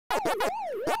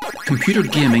Computer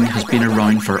gaming has been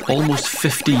around for almost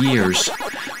 50 years,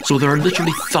 so there are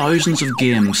literally thousands of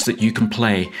games that you can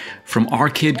play, from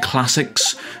arcade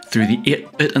classics through the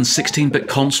 8-bit and 16-bit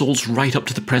consoles right up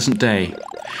to the present day.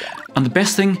 And the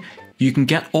best thing, you can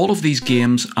get all of these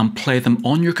games and play them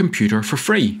on your computer for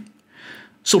free.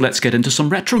 So let's get into some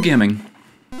retro gaming.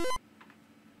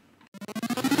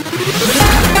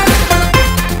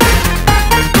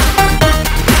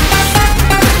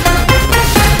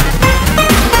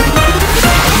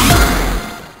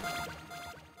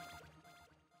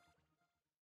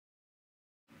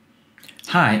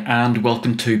 Hi and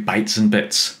welcome to Bytes and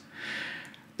Bits.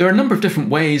 There are a number of different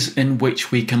ways in which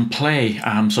we can play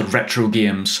sort of retro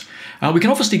games. We can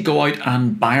obviously go out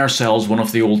and buy ourselves one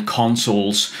of the old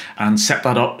consoles and set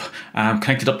that up,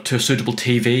 connect it up to a suitable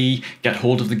TV, get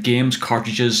hold of the games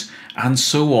cartridges and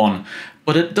so on.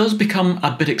 But it does become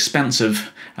a bit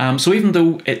expensive. So even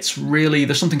though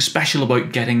there's something special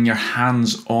about getting your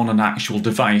hands on an actual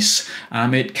device,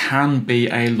 it can be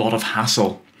a lot of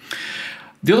hassle.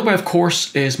 The other way, of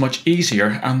course, is much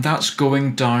easier, and that's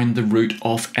going down the route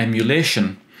of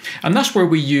emulation. And that's where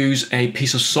we use a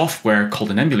piece of software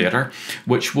called an emulator,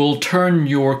 which will turn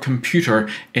your computer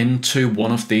into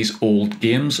one of these old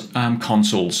games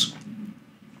consoles.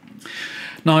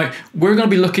 Now, we're going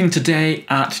to be looking today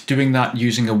at doing that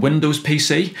using a Windows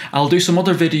PC. I'll do some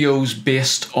other videos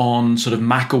based on sort of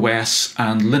Mac OS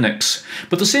and Linux,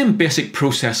 but the same basic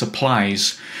process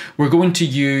applies. We're going to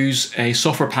use a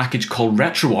software package called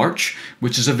RetroArch,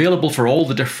 which is available for all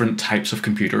the different types of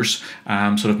computers,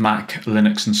 sort of Mac,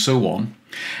 Linux, and so on.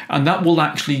 And that will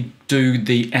actually do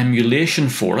the emulation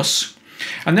for us.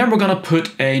 And then we're going to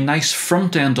put a nice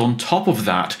front end on top of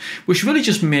that, which really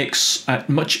just makes it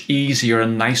much easier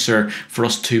and nicer for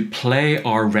us to play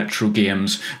our retro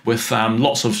games with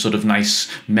lots of sort of nice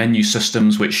menu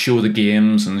systems which show the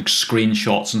games and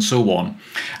screenshots and so on.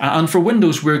 And for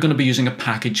Windows, we're going to be using a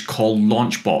package called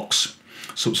Launchbox.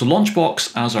 So it's a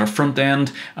Launchbox as our front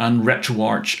end and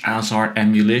RetroArch as our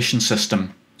emulation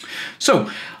system. So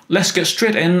let's get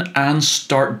straight in and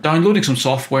start downloading some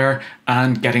software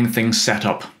and getting things set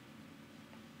up.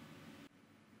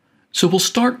 So we'll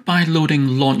start by loading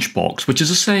Launchbox, which,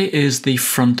 as I say, is the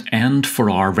front end for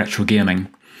our retro gaming.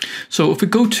 So if we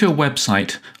go to a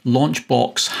website,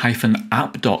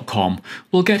 launchbox-app.com,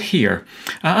 we'll get here.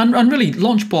 And really,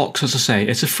 Launchbox, as I say,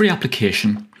 it's a free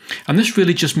application. And this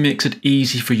really just makes it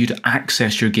easy for you to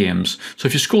access your games. So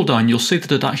if you scroll down, you'll see that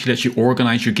it actually lets you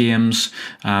organize your games,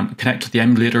 connect to the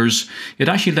emulators. It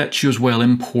actually lets you as well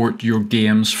import your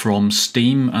games from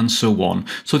Steam and so on,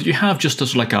 so that you have just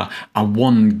as like a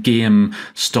one game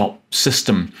stop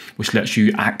system, which lets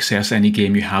you access any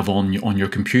game you have on your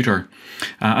computer.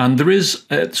 And there is,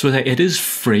 so it is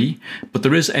free, but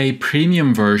there is a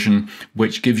premium version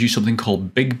which gives you something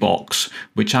called Big Box,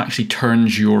 which actually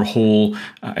turns your whole,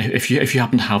 if you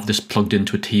happen to have this plugged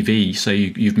into a TV, say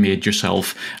you've made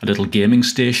yourself a little gaming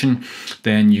station,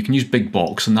 then you can use Big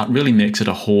Box, and that really makes it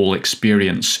a whole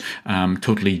experience,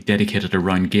 totally dedicated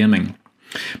around gaming.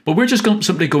 But we're just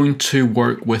simply going to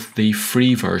work with the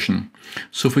free version.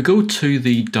 So if we go to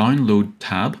the download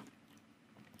tab,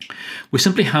 we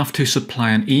simply have to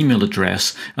supply an email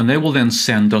address, and they will then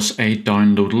send us a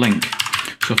download link.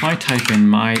 So if I type in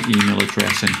my email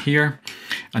address in here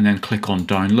and then click on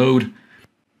download,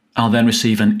 I'll then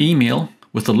receive an email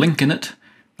with a link in it.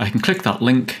 I can click that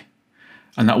link,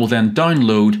 and that will then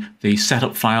download the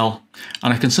setup file,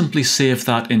 and I can simply save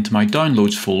that into my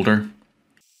downloads folder.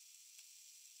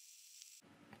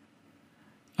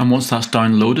 And once that's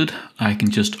downloaded, I can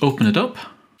just open it up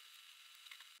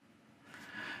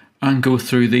and go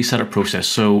through the setup process.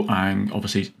 So I'm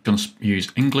obviously going to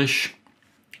use English,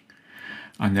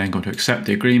 and then going to accept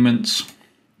the agreements.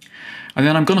 And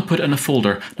then I'm going to put it in a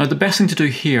folder. Now the best thing to do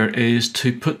here is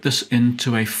to put this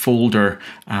into a folder,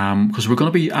 because we're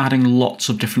going to be adding lots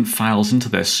of different files into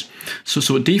this.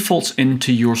 So it defaults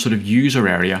into your sort of user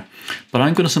area, but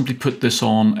I'm going to simply put this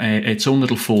on its own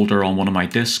little folder on one of my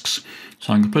disks.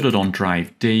 So I'm going to put it on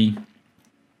drive D.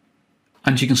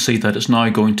 And you can see that it's now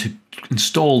going to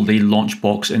install the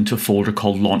Launchbox into a folder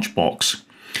called Launchbox.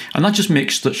 And that just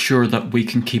makes sure that we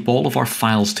can keep all of our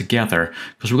files together,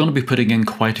 because we're going to be putting in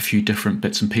quite a few different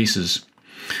bits and pieces.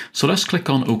 So let's click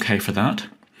on OK for that,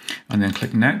 and then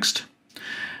click Next.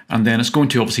 And then it's going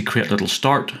to obviously create a little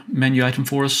start menu item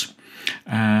for us,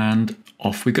 and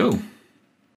off we go.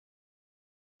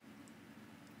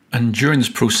 And during this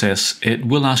process, it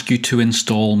will ask you to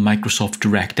install Microsoft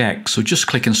DirectX, so just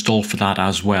click Install for that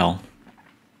as well.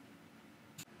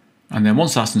 And then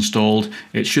once that's installed,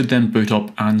 it should then boot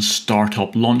up and start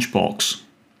up Launchbox.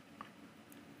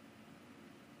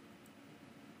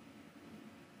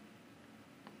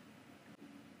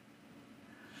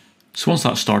 So once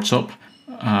that starts up,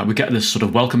 we get this sort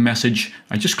of welcome message.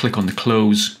 I just click on the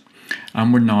close,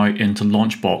 and we're now into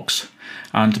Launchbox.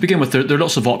 And to begin with, there are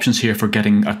lots of options here for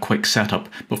getting a quick setup,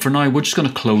 but for now we're just going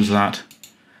to close that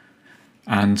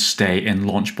and stay in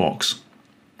Launchbox.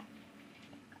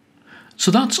 So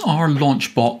that's our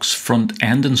Launchbox front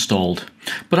end installed.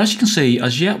 But as you can see,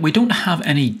 as yet we don't have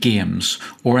any games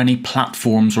or any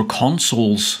platforms or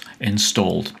consoles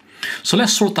installed. So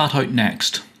let's sort that out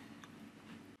next.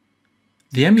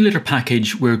 The emulator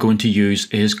package we're going to use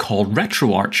is called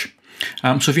RetroArch.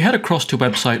 So if you head across to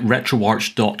website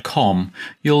retroarch.com,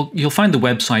 you'll find the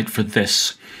website for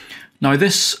this. Now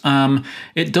this,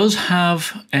 it does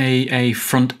have a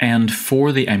front end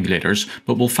for the emulators,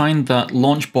 but we'll find that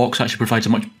Launchbox actually provides a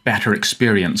much better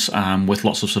experience with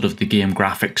lots of sort of the game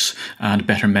graphics and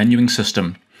better menuing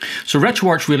system. So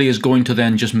RetroArch really is going to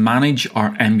then just manage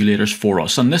our emulators for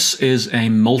us, and this is a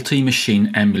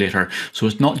multi-machine emulator, so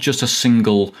it's not just a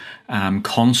single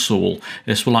console.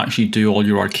 This will actually do all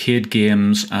your arcade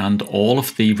games and all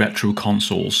of the retro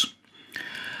consoles.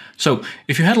 So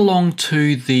if you head along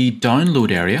to the download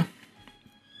area,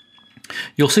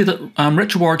 you'll see that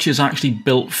RetroArch is actually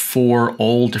built for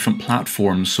all different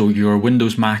platforms, so your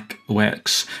Windows, Mac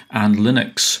OS and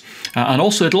Linux. And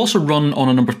also it'll also run on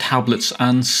a number of tablets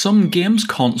and some games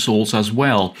consoles as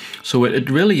well. So it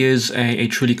really is a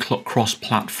truly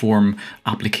cross-platform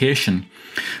application.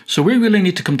 So we really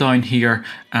need to come down here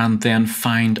and then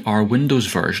find our Windows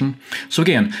version. So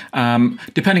again,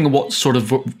 depending on what sort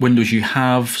of Windows you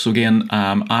have, so again,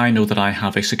 I know that I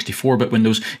have a 64-bit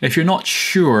Windows. If you're not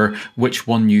sure which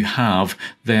one you have,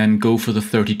 then go for the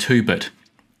 32-bit.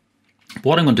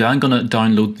 What I'm going to do, I'm going to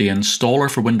download the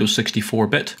installer for Windows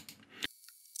 64-bit.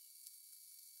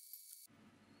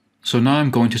 So now I'm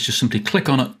going to just simply click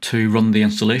on it to run the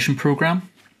installation program.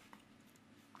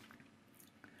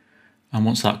 And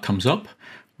once that comes up,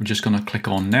 we're just going to click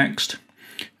on Next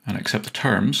and accept the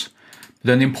terms.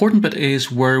 Then the important bit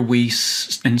is where we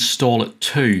install it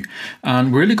to.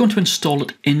 And we're really going to install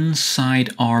it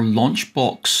inside our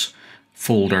Launchbox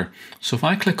folder. So if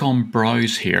I click on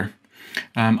Browse here,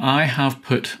 I have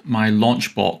put my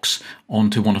Launchbox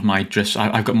onto one of my drives.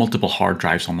 I've got multiple hard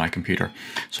drives on my computer.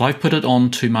 So I've put it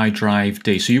onto my drive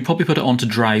D. So you probably put it onto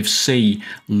drive C,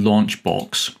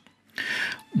 Launchbox.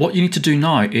 What you need to do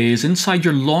now is inside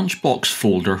your Launchbox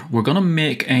folder, we're going to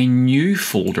make a new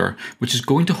folder which is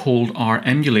going to hold our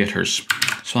emulators.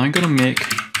 So I'm going to make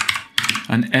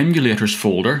an emulators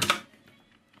folder,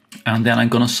 and then I'm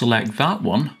going to select that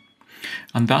one,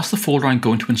 and that's the folder I'm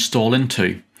going to install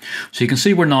into. So you can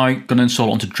see we're now going to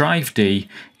install onto drive D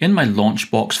in my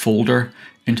Launchbox folder,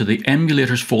 into the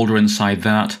emulators folder inside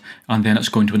that, and then it's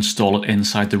going to install it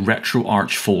inside the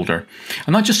RetroArch folder.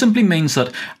 And that just simply means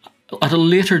that at a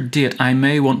later date, I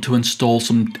may want to install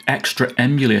some extra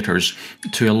emulators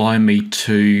to allow me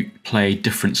to play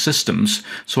different systems.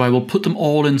 So I will put them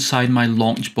all inside my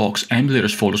Launchbox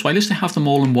emulators folder. So at least I have them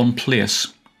all in one place.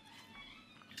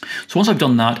 So once I've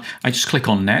done that, I just click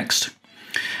on Next.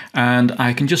 And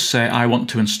I can just say I want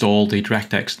to install the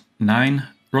DirectX 9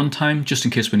 runtime, just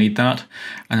in case we need that.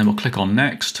 And then we'll click on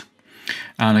Next.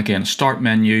 And again, Start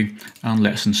menu, and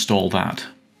let's install that.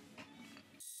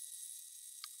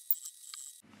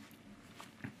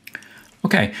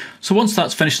 Okay, so once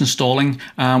that's finished installing,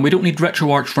 we don't need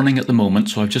RetroArch running at the moment,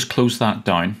 so I've just closed that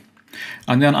down.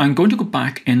 And then I'm going to go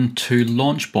back into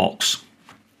Launchbox.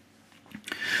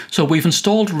 So we've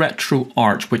installed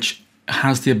RetroArch, which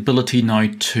has the ability now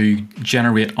to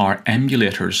generate our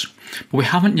emulators, but we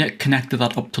haven't yet connected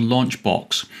that up to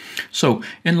Launchbox. So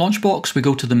in Launchbox, we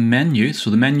go to the menu. So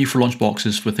the menu for Launchbox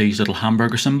is with these little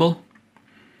hamburger symbol.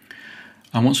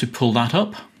 And once we pull that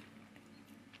up,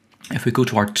 if we go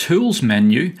to our Tools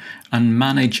menu and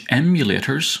Manage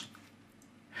Emulators,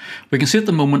 we can see at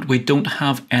the moment we don't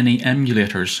have any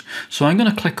emulators. So I'm going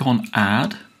to click on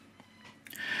Add,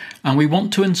 and we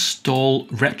want to install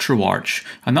RetroArch,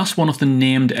 and that's one of the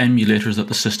named emulators that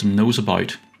the system knows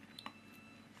about.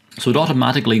 So it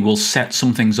automatically will set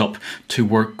some things up to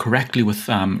work correctly with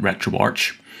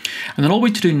RetroArch. And then all we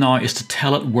need to do now is to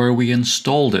tell it where we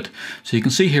installed it. So you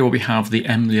can see here where we have the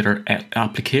emulator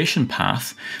application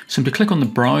path. Simply click on the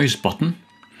Browse button,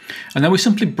 and then we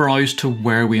simply browse to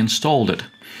where we installed it.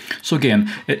 So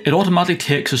again, it automatically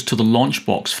takes us to the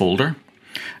Launchbox folder,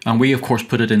 and we of course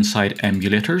put it inside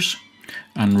Emulators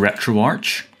and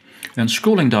RetroArch. Then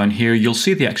scrolling down here, you'll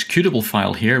see the executable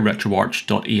file here,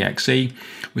 retroarch.exe.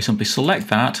 We simply select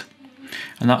that,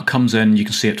 and that comes in. You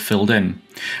can see it filled in.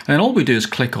 And then all we do is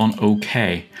click on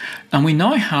OK. And we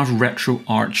now have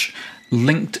RetroArch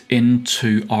linked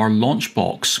into our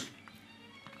Launchbox.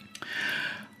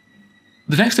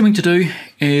 The next thing we need to do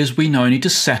is we now need to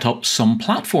set up some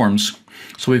platforms.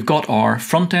 So we've got our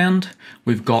front end,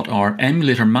 we've got our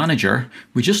emulator manager,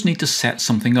 we just need to set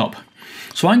something up.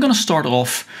 So I'm going to start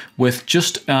off with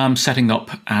just setting up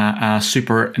a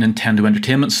Super Nintendo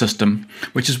Entertainment System,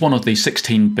 which is one of the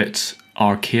 16-bit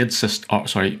arcade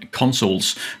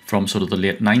consoles from sort of the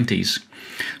late 90s.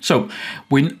 So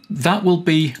that will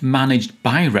be managed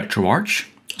by RetroArch.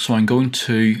 So I'm going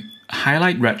to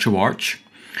highlight RetroArch,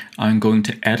 I'm going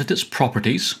to edit its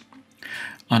properties,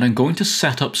 and I'm going to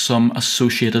set up some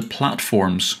associated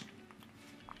platforms.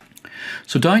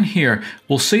 So down here,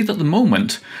 we'll see that at the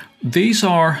moment, these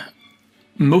are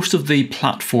most of the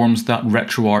platforms that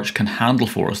RetroArch can handle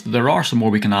for us. There are some more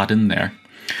we can add in there.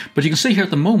 But you can see here at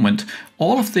the moment,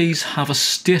 all of these have a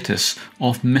status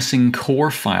of missing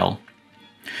core file.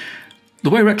 The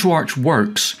way RetroArch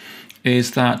works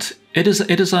is that it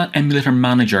is an emulator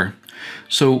manager.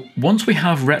 So once we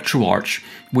have RetroArch,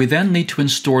 we then need to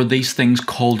install these things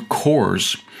called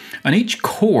cores. And each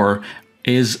core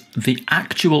is the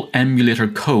actual emulator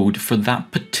code for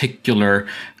that particular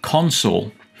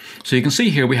console. So you can see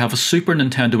here we have a Super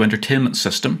Nintendo Entertainment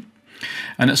System,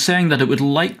 and it's saying that it would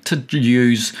like to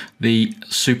use the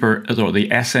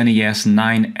SNES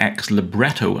 9X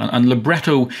Libretto, and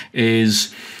Libretto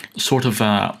is sort of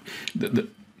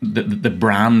the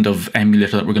brand of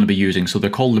emulator that we're going to be using. So they're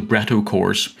called Libretto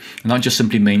cores, and that just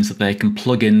simply means that they can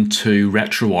plug into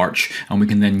RetroArch and we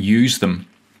can then use them.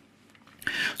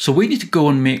 So we need to go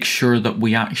and make sure that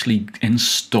we actually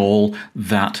install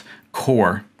that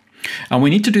core. And we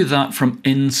need to do that from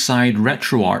inside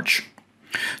RetroArch.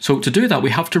 So to do that, we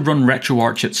have to run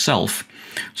RetroArch itself.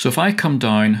 So if I come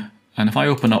down and if I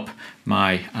open up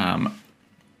my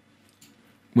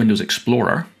Windows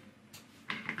Explorer,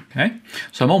 okay,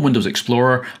 so I'm on Windows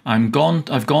Explorer, I've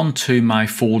gone to my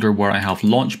folder where I have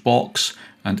Launchbox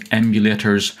and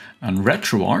Emulators and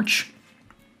RetroArch.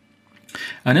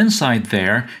 And inside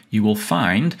there, you will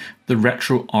find the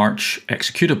RetroArch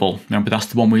executable. Remember, that's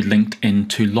the one we linked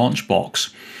into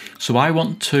Launchbox. So I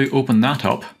want to open that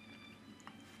up.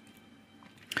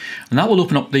 And that will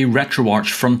open up the RetroArch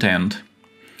front end.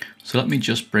 So let me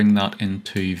just bring that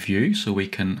into view so we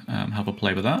can have a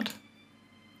play with that.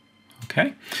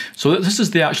 Okay, so this is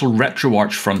the actual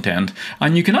RetroArch front end,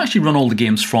 and you can actually run all the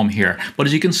games from here. But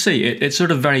as you can see, it's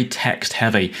sort of very text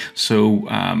heavy, so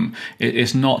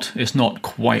it's not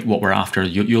quite what we're after.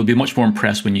 You'll be much more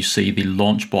impressed when you see the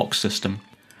Launchbox system.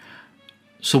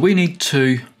 So we need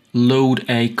to load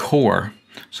a core.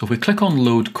 So if we click on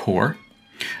Load Core,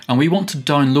 and we want to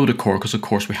download a core because of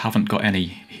course we haven't got any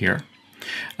here.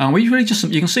 And we really just,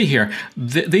 you can see here,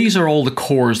 these are all the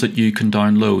cores that you can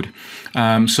download.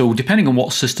 So depending on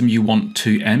what system you want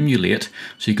to emulate,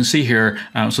 so you can see here,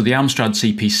 so the Amstrad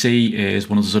CPC is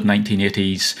one of those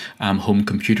 1980s home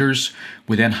computers.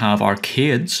 We then have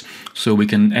arcades, so we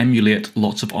can emulate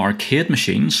lots of arcade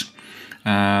machines.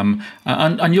 And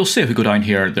you'll see if we go down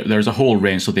here, there's a whole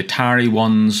range, so the Atari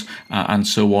ones and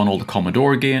so on, all the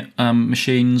Commodore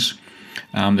machines.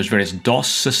 There's various DOS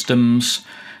systems.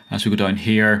 As we go down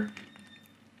here,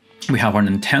 we have our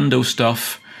Nintendo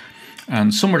stuff,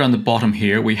 and somewhere down the bottom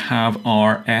here we have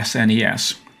our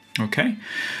SNES. Okay,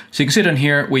 so you can see down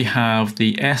here we have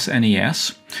the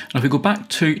SNES, and if we go back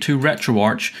to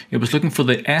RetroArch, it was looking for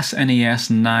the SNES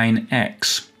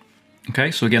 9X.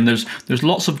 Okay, so again, there's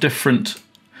lots of different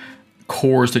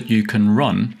cores that you can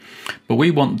run, but we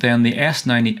want then the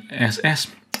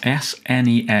SNES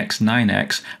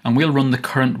 9X, and we'll run the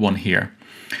current one here.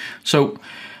 So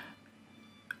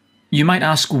you might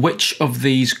ask which of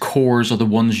these cores are the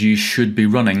ones you should be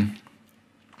running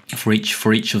for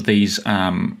each of these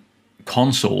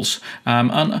consoles,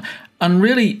 and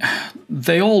really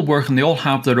they all work and they all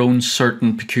have their own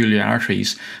certain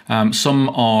peculiarities. Some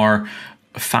are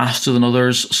faster than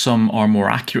others, some are more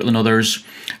accurate than others,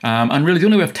 and really the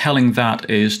only way of telling that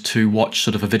is to watch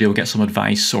sort of a video, get some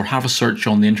advice, or have a search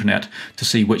on the internet to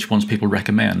see which ones people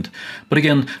recommend. But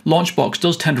again, Launchbox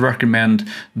does tend to recommend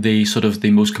the sort of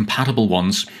the most compatible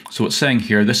ones, so it's saying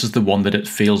here this is the one that it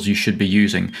feels you should be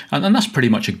using, and that's pretty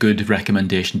much a good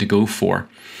recommendation to go for.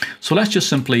 So let's just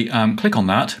simply click on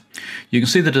that. You can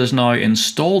see that it has now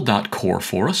installed that core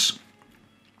for us.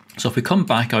 So if we come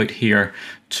back out here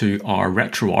to our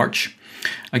RetroArch,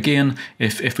 again,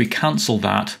 if we cancel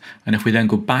that, and if we then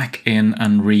go back in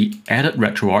and re-edit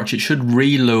RetroArch, it should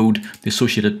reload the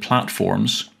associated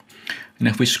platforms. And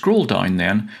if we scroll down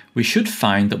then, we should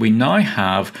find that we now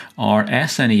have our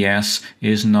SNES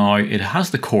it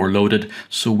has the core loaded,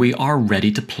 so we are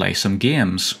ready to play some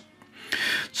games.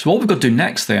 So what we've got to do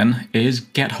next then is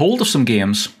get hold of some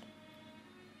games.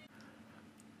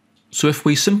 So if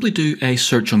we simply do a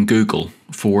search on Google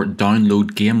for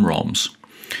download game ROMs,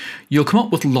 you'll come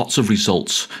up with lots of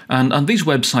results, and these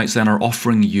websites then are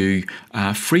offering you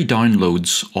free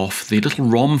downloads of the little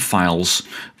ROM files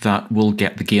that will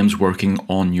get the games working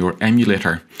on your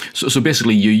emulator. So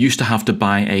basically you used to have to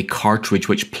buy a cartridge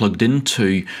which plugged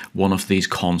into one of these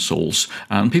consoles,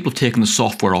 and people have taken the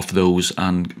software off those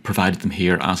and provided them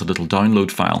here as a little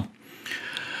download file.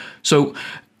 So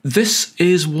this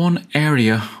is one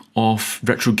area of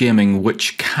retro gaming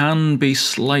which can be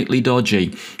slightly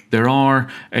dodgy. There are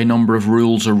a number of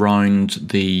rules around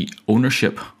the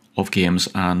ownership of games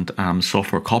and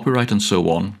software copyright and so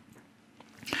on.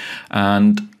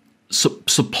 And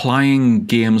supplying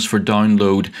games for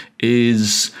download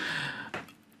is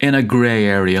in a grey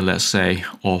area, let's say,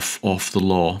 of the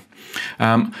law.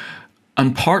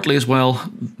 And partly as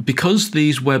well, because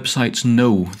these websites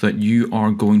know that you are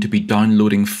going to be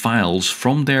downloading files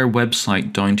from their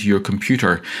website down to your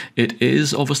computer, it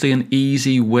is obviously an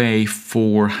easy way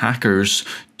for hackers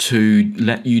to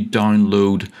let you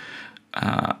download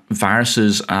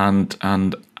viruses and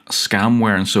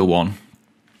scamware and so on.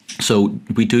 So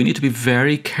we do need to be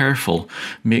very careful.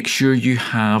 Make sure you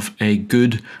have a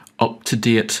good,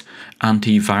 up-to-date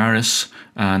antivirus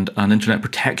and an internet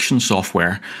protection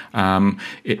software.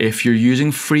 If you're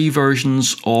using free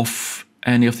versions of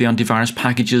any of the antivirus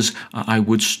packages, I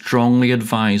would strongly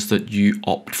advise that you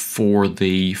opt for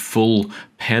the full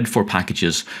paid-for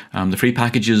packages. The free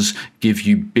packages give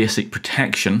you basic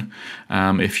protection.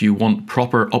 If you want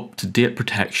proper up-to-date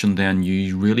protection, then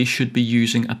you really should be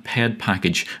using a paid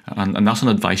package, and that's an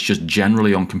advice just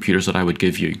generally on computers that I would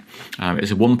give you.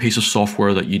 It's one piece of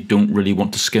software that you don't really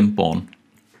want to skimp on.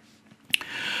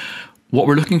 What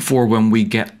we're looking for when we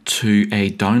get to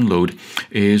a download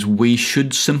is we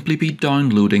should simply be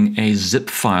downloading a zip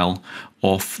file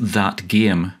of that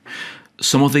game.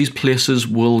 Some of these places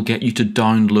will get you to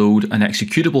download an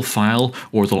executable file,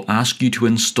 or they'll ask you to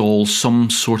install some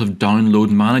sort of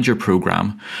download manager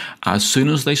program. As soon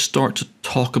as they start to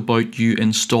talk about you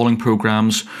installing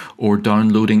programs or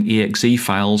downloading exe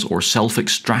files or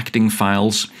self-extracting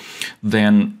files,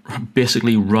 then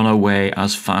basically run away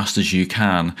as fast as you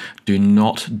can. Do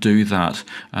not do that.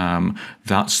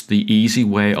 That's the easy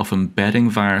way of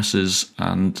embedding viruses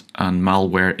and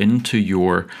malware into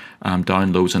your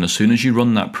downloads, and as soon as you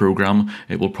run that program,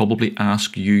 it will probably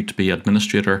ask you to be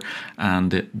administrator,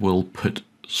 and it will put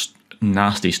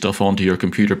nasty stuff onto your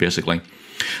computer basically.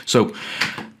 So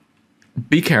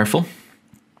be careful.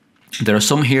 There are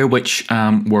some here which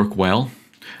work well,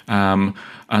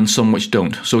 and some which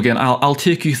don't. So again, I'll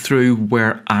take you through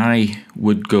where I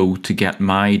would go to get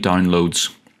my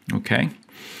downloads. Okay,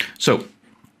 so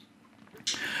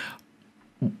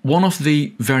one of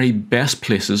the very best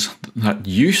places that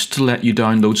used to let you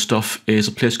download stuff is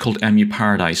a place called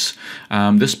EmuParadise.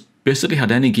 This basically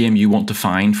had any game you want to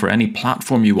find for any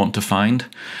platform you want to find,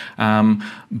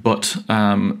 but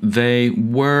they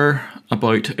were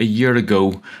about a year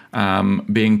ago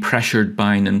being pressured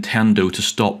by Nintendo to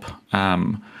stop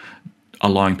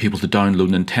allowing people to download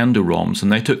Nintendo ROMs,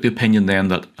 and they took the opinion then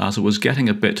that as it was getting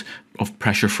a bit of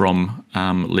pressure from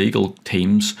legal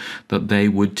teams, that they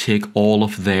would take all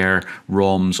of their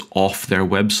ROMs off their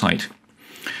website.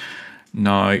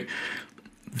 Now,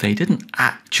 they didn't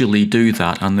actually do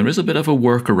that, and there is a bit of a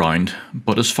workaround,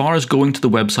 but as far as going to the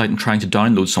website and trying to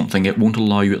download something, it won't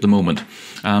allow you at the moment.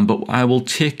 But I will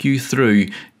take you through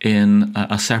in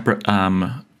a separate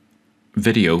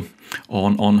video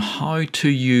on how to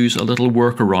use a little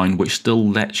workaround which still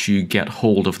lets you get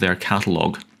hold of their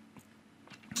catalogue.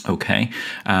 Okay,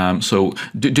 so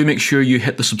do make sure you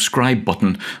hit the subscribe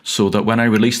button so that when I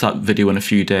release that video in a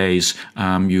few days,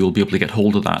 you'll be able to get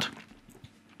hold of that.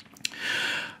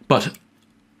 But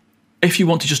if you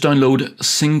want to just download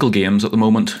single games at the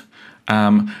moment,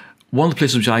 one of the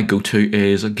places which I go to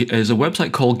is a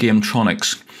website called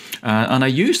Gametronics. And I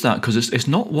use that because it's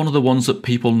not one of the ones that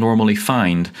people normally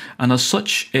find, and as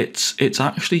such it's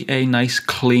actually a nice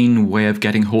clean way of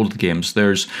getting hold of the games.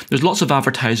 There's lots of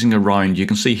advertising around. You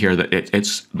can see here that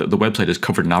the website is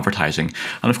covered in advertising,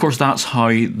 and of course that's how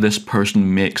this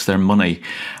person makes their money.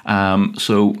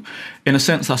 So in a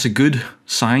sense that's a good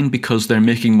sign, because they're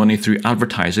making money through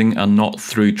advertising and not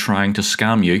through trying to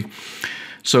scam you.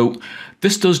 So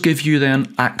this does give you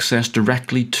then access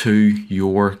directly to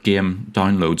your game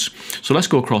downloads. So let's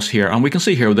go across here, and we can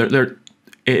see here it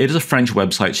is a French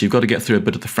website, so you've got to get through a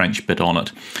bit of the French bit on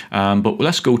it. But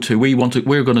let's go to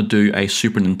we're going to do a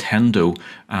Super Nintendo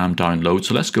download.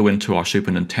 So let's go into our Super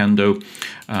Nintendo,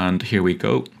 and here we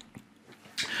go.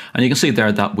 And you can see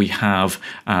there that we have,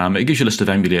 it gives you a list of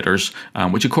emulators,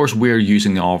 which of course we're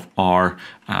using our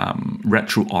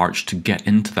RetroArch to get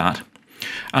into that.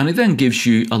 And it then gives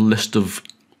you a list of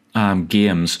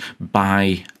games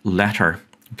by letter.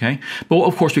 Okay, but what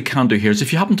of course we can do here is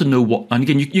if you happen to know what, and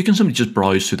again you can simply just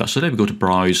browse through that. So there we go to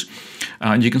browse,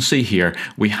 and you can see here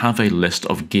we have a list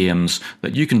of games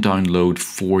that you can download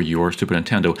for your Super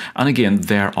Nintendo. And again,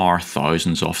 there are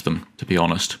thousands of them, to be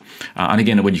honest. And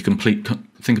again, when you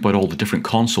think about all the different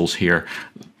consoles here,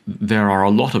 there are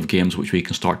a lot of games which we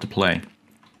can start to play.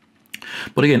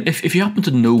 But again, if you happen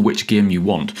to know which game you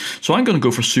want, so I'm going to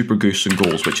go for Super Ghosts and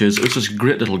Ghouls, which is this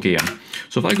great little game.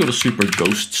 So if I go to Super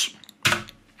Ghosts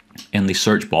in the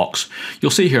search box,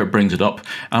 you'll see here it brings it up,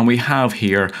 and we have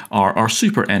here our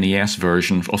Super NES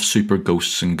version of Super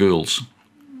Ghosts and Ghouls.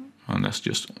 And that's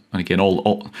just, and again,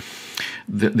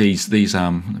 these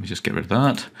let me just get rid of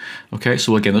that. Okay,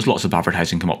 so again, there's lots of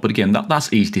advertising come up, but again,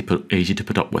 that's easy to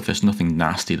put up with. There's nothing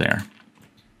nasty there.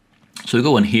 So we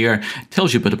go in here, it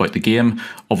tells you a bit about the game,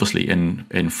 obviously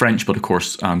in French, but of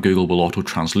course Google will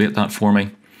auto-translate that for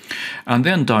me. And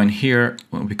then down here,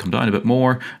 when we come down a bit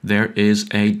more, there is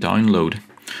a download.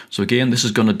 So again, this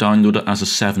is going to download it as a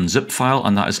 7-zip file,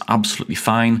 and that is absolutely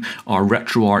fine. Our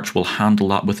RetroArch will handle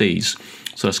that with ease.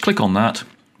 So let's click on that.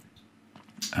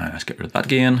 Let's get rid of that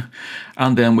again.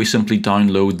 And then we simply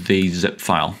download the zip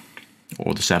file,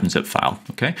 or the 7-zip file.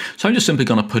 Okay, so I'm just simply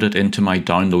going to put it into my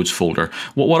downloads folder.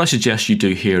 What I suggest you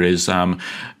do here is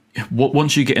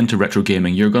once you get into retro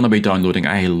gaming, you're going to be downloading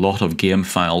a lot of game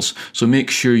files, so make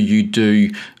sure you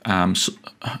do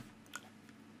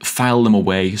file them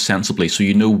away sensibly so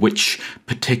you know which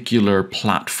particular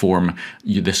platform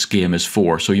this game is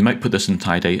for. So you might put this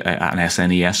inside an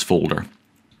SNES folder.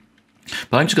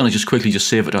 But I'm just going to quickly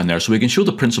save it down there so we can show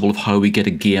the principle of how we get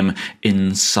a game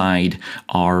inside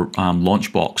our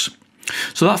launch box.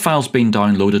 So that file's been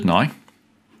downloaded now,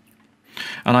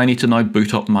 and I need to now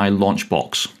boot up my launch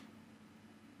box.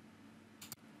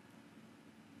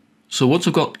 So once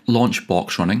I've got launch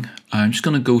box running, I'm just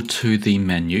going to go to the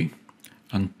menu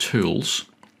and tools,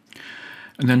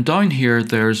 and then down here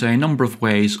there's a number of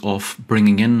ways of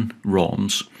bringing in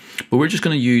ROMs, but we're just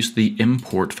going to use the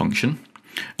import function,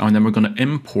 and then we're going to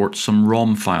import some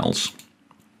ROM files.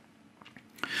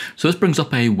 So this brings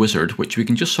up a wizard which we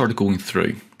can just start going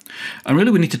through. And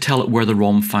really we need to tell it where the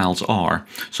ROM files are.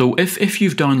 So if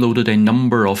you've downloaded a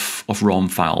number of ROM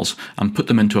files and put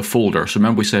them into a folder, so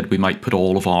remember we said we might put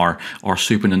all of our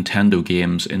Super Nintendo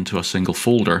games into a single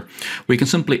folder, we can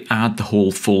simply add the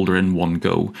whole folder in one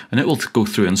go, and it will go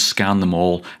through and scan them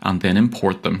all and then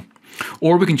import them.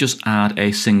 Or we can just add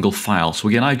a single file. So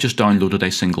again, I've just downloaded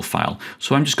a single file.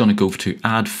 So I'm just going to go to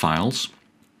Add Files.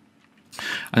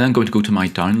 And then going to go to my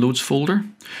Downloads folder.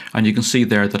 And you can see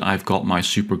there that I've got my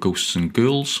Super Ghosts and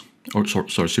Ghouls, or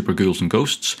sorry, Super Ghouls and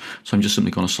Ghosts. So I'm just simply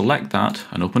going to select that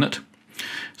and open it.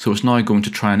 So it's now going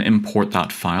to try and import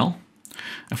that file.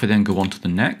 If I then go on to the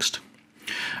next,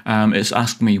 it's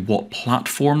asking me what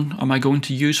platform am I going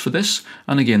to use for this,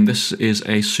 and again this is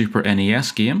a Super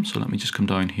NES game, so let me just come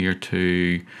down here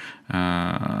to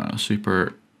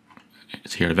Super,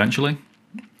 it's here eventually,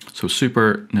 so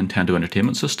Super Nintendo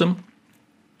Entertainment System.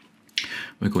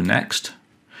 We go next.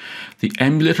 The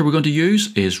emulator we're going to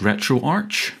use is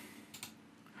RetroArch.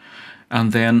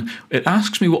 And then it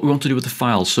asks me what we want to do with the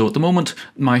file. So at the moment,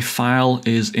 my file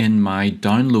is in my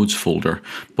downloads folder,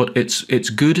 but it's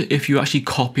good if you actually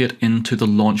copy it into the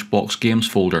Launchbox Games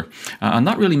folder. And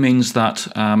that really means that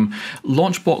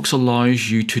Launchbox allows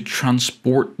you to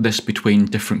transport this between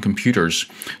different computers.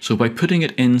 So by putting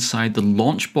it inside the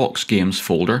Launchbox Games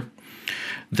folder,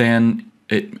 then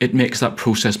it makes that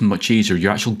process much easier.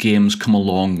 Your actual games come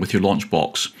along with your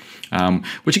Launchbox,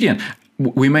 which again,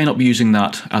 we may not be using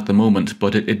that at the moment,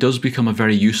 but it does become a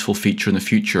very useful feature in the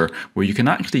future where you can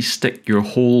actually stick your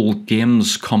whole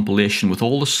games compilation with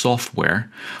all the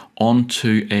software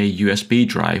onto a USB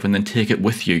drive and then take it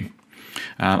with you.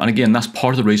 And again, that's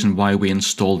part of the reason why we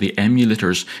install the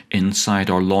emulators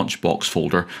inside our Launchbox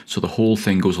folder, so the whole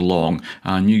thing goes along.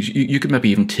 And you could maybe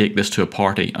even take this to a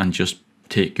party and just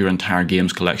take your entire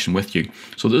games collection with you.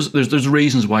 So there's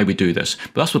reasons why we do this,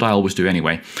 but that's what I always do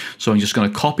anyway. So I'm just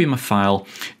going to copy my file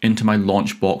into my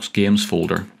Launchbox Games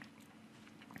folder.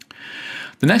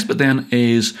 The next bit then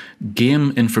is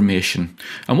game information.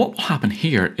 And what will happen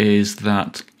here is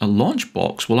that a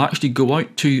Launchbox will actually go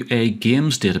out to a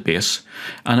games database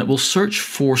and it will search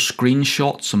for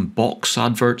screenshots and box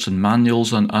adverts and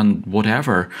manuals and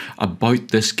whatever about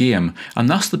this game. And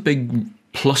that's the big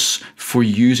plus for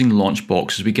using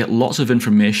Launchbox is we get lots of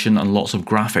information and lots of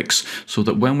graphics, so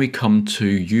that when we come to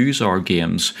use our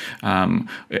games,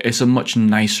 it's a much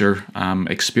nicer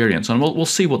experience. And we'll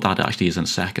see what that actually is in a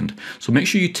second. So make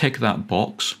sure you tick that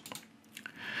box.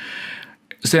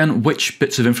 Then which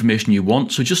bits of information you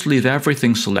want, so just leave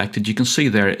everything selected. You can see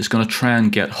there it's going to try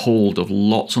and get hold of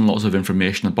lots and lots of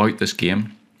information about this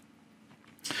game.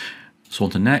 So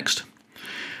on to next.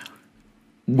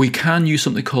 We can use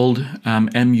something called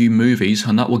MU Movies,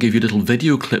 and that will give you little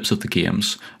video clips of the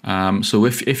games. So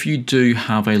if you do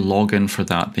have a login for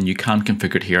that, then you can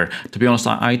configure it here. To be honest,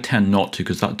 I tend not to,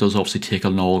 because that does obviously take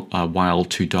a while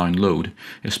to download,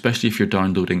 especially if you're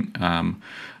downloading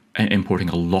importing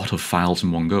a lot of files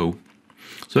in one go.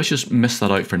 So let's just miss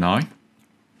that out for now,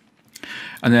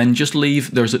 and then just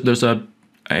leave. There's a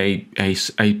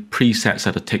preset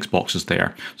set of tick boxes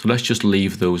there, so let's just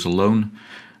leave those alone,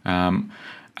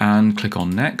 and click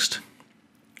on next,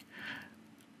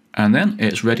 and then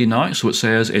it's ready now. So it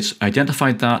says it's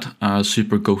identified that as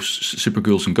super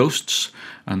ghouls and ghosts,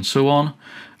 and so on.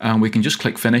 And we can just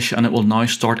click finish, and it will now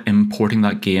start importing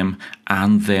that game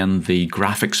and then the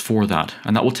graphics for that.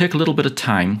 And that will take a little bit of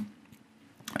time.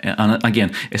 And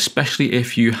again, especially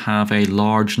if you have a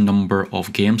large number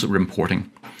of games that we're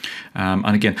importing.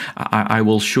 And again, I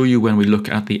will show you when we look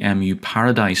at the MU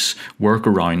Paradise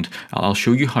workaround, I'll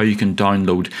show you how you can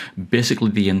download basically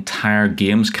the entire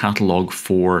games catalogue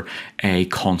for a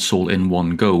console in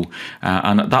one go.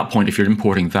 And at that point, if you're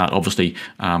importing that, obviously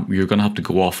you're going to have to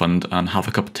go off and have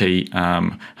a cup of tea,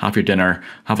 have your dinner,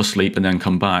 have a sleep, and then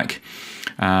come back.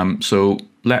 So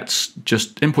let's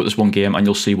just import this one game and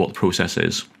you'll see what the process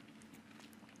is.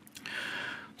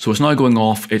 So it's now going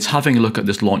off, it's having a look at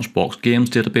this Launchbox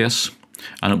games database,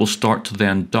 and it will start to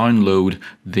then download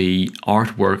the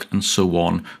artwork and so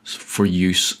on for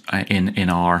use in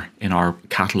our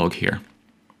catalogue here.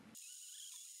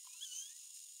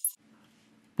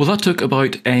 Well, that took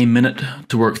about a minute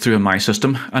to work through in my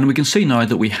system, and we can see now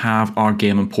that we have our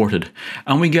game imported,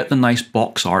 and we get the nice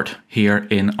box art here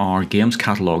in our games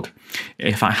catalogue.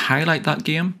 If I highlight that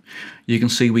game, you can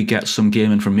see we get some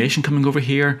game information coming over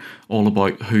here, all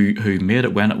about who made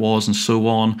it, when it was, and so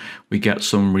on. We get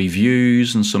some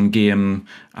reviews and some game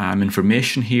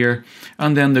information here,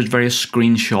 and then there's various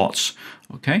screenshots.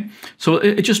 Okay, so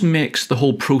it just makes the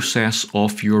whole process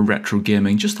of your retro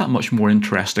gaming just that much more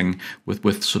interesting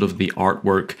with sort of the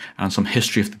artwork and some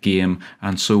history of the game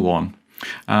and so on.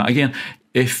 Again,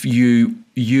 if you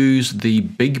use the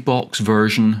big box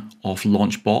version of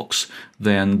Launchbox,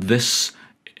 then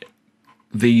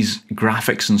these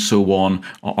graphics and so on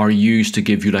are used to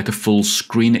give you like a full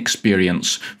screen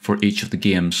experience for each of the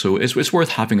games. So it's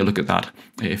worth having a look at that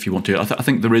if you want to. I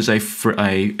think there is a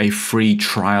free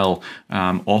trial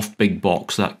of Big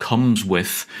Box that comes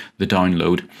with the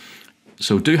download.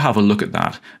 So do have a look at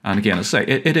that. And again, I say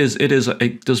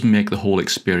it does make the whole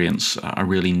experience a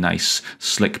really nice,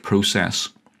 slick process.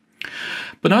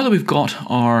 But now that we've got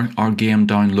our game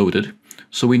downloaded,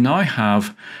 so we now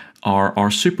have our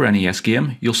Super NES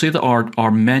game. You'll see that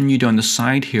our menu down the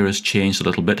side here has changed a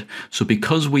little bit. So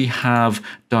because we have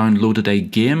downloaded a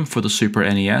game for the Super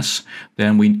NES,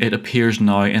 then it appears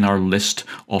now in our list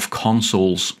of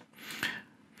consoles.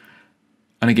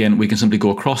 And again, we can simply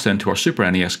go across then to our Super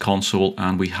NES console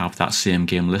and we have that same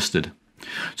game listed.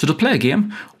 So to play a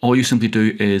game, all you simply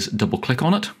do is double click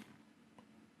on it.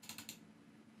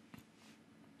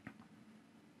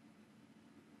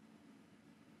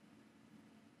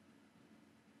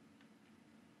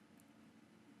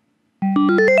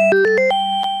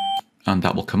 And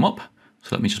that will come up. So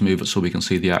let me just move it so we can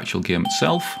see the actual game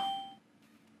itself.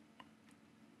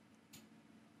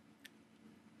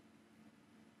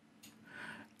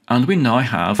 And we now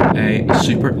have a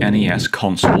Super NES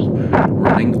console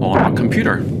running on our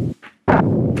computer.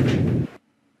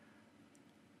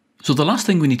 So the last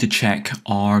thing we need to check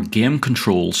are game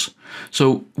controls.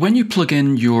 So when you plug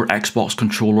in your Xbox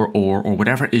controller or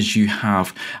whatever it is you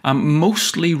have,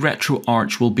 mostly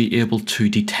RetroArch will be able to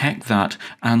detect that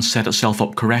and set itself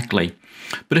up correctly.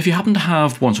 But if you happen to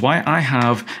have one, so I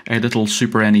have a little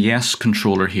Super NES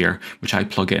controller here, which I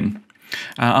plug in.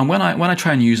 And when I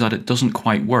try and use that, it doesn't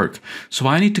quite work. So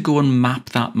I need to go and map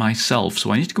that myself.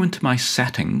 So I need to go into my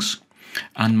settings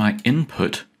and my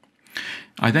input.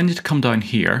 I then need to come down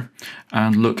here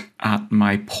and look at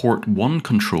my port 1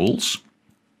 controls.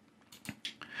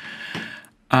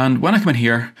 And when I come in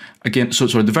here, again, so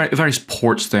the various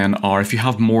ports then are, if you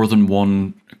have more than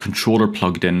one controller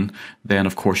plugged in, then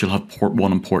of course you'll have port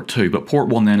 1 and port 2. But port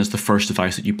 1 then is the first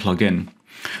device that you plug in.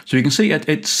 So you can see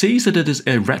it sees that it is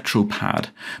a retro pad,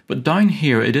 but down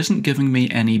here it isn't giving me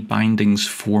any bindings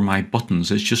for my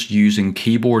buttons. It's just using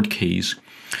keyboard keys.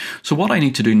 So what I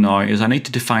need to do now is I need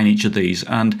to define each of these,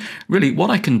 and really what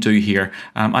I can do here,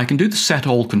 I can do the set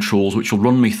all controls which will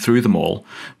run me through them all,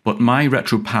 but my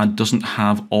retro pad doesn't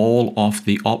have all of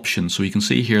the options. So you can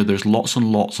see here there's lots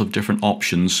and lots of different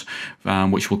options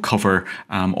which will cover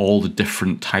all the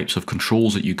different types of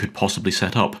controls that you could possibly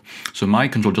set up. So my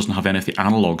control doesn't have any of the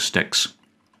analog sticks.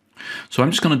 So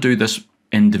I'm just going to do this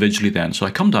individually then. So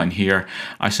I come down here,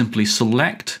 I simply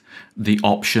select the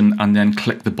option and then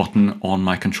click the button on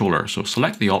my controller. So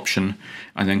select the option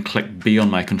and then click B on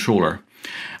my controller.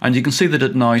 And you can see that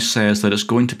it now says that it's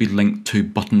going to be linked to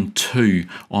button 2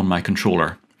 on my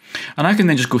controller. And I can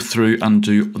then just go through and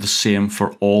do the same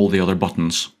for all the other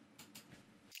buttons.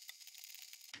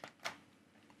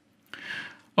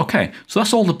 Okay, so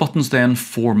that's all the buttons then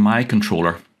for my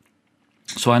controller.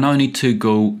 So I now need to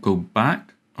go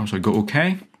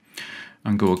OK,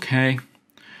 and go OK.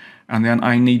 And then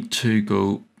I need to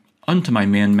go onto my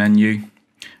main menu,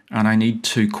 and I need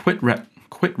to quit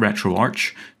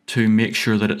RetroArch to make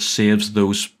sure that it saves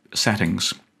those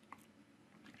settings.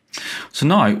 So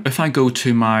now, if I go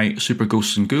to my Super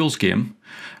Ghosts and Ghouls game,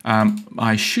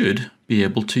 I should be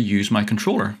able to use my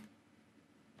controller.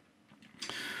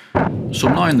 So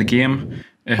now in the game,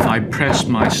 if I press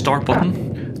my start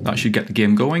button, that should get the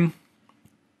game going.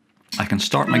 I can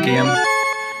start my game,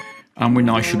 and we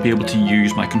now should be able to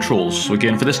use my controls. So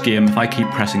again, for this game, if I keep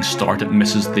pressing start, it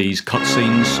misses these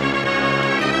cutscenes.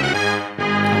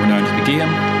 And we're now into the game.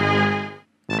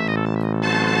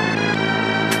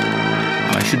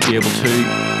 And I should be able to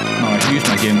now use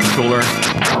my game controller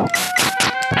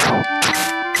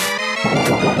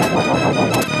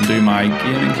and do my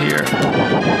gaming here.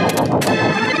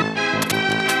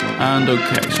 And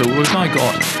okay, so we've now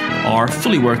got our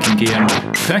fully working game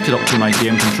connected up to my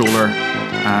game controller,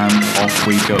 and off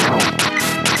we go.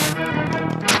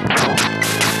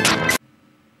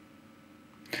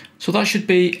 So that should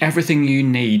be everything you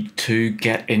need to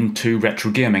get into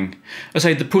retro gaming. As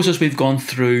I say, the process we've gone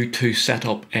through to set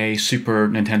up a Super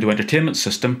Nintendo Entertainment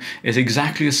System is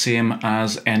exactly the same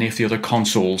as any of the other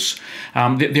consoles.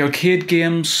 The arcade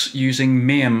games using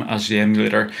MAME as the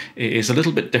emulator is a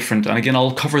little bit different, and again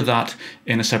I'll cover that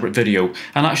in a separate video.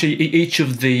 And actually each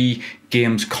of the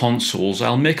games consoles,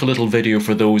 I'll make a little video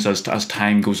for those as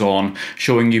time goes on,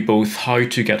 showing you both how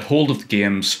to get hold of the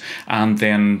games and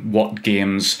then what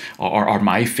games are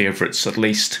my favourites at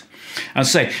least.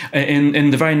 As I say,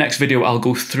 in the very next video I'll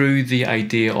go through the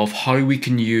idea of how we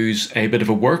can use a bit of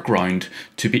a workaround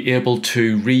to be able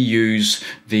to reuse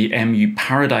the MU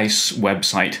Paradise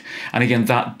website. And again,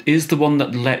 that is the one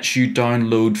that lets you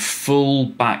download full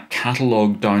back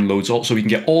catalogue downloads, so we can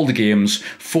get all the games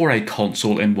for a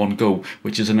console in one go,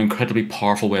 which is an incredibly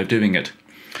powerful way of doing it.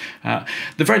 The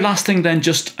very last thing then,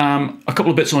 just a couple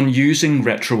of bits on using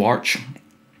RetroArch.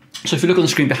 So if you look on the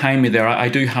screen behind me there, I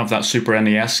do have that Super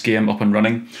NES game up and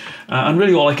running. And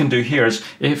really all I can do here is,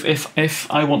 if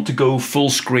I want to go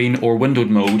full screen or windowed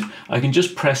mode, I can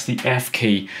just press the F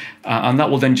key, and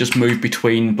that will then just move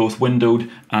between both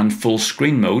windowed and full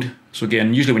screen mode. So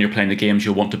again, usually when you're playing the games,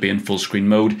 you'll want to be in full screen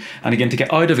mode. And again, to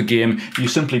get out of a game, you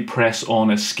simply press on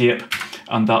escape,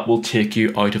 and that will take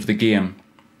you out of the game.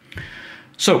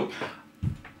 So,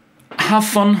 have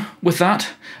fun with that.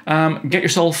 Get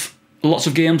yourself lots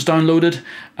of games downloaded,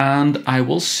 and I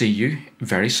will see you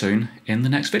very soon in the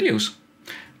next videos.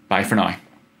 Bye for now.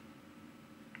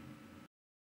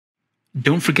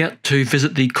 Don't forget to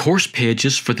visit the course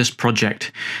pages for this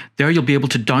project. There you'll be able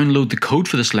to download the code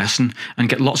for this lesson and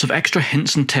get lots of extra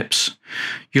hints and tips.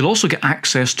 You'll also get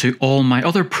access to all my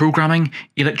other programming,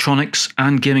 electronics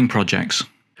and gaming projects.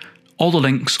 All the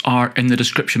links are in the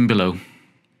description below.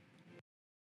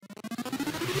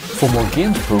 For more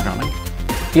games programming,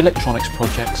 electronics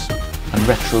projects and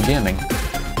retro gaming,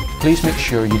 please make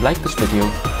sure you like this video,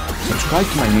 subscribe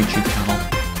to my YouTube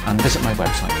channel and visit my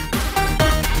website.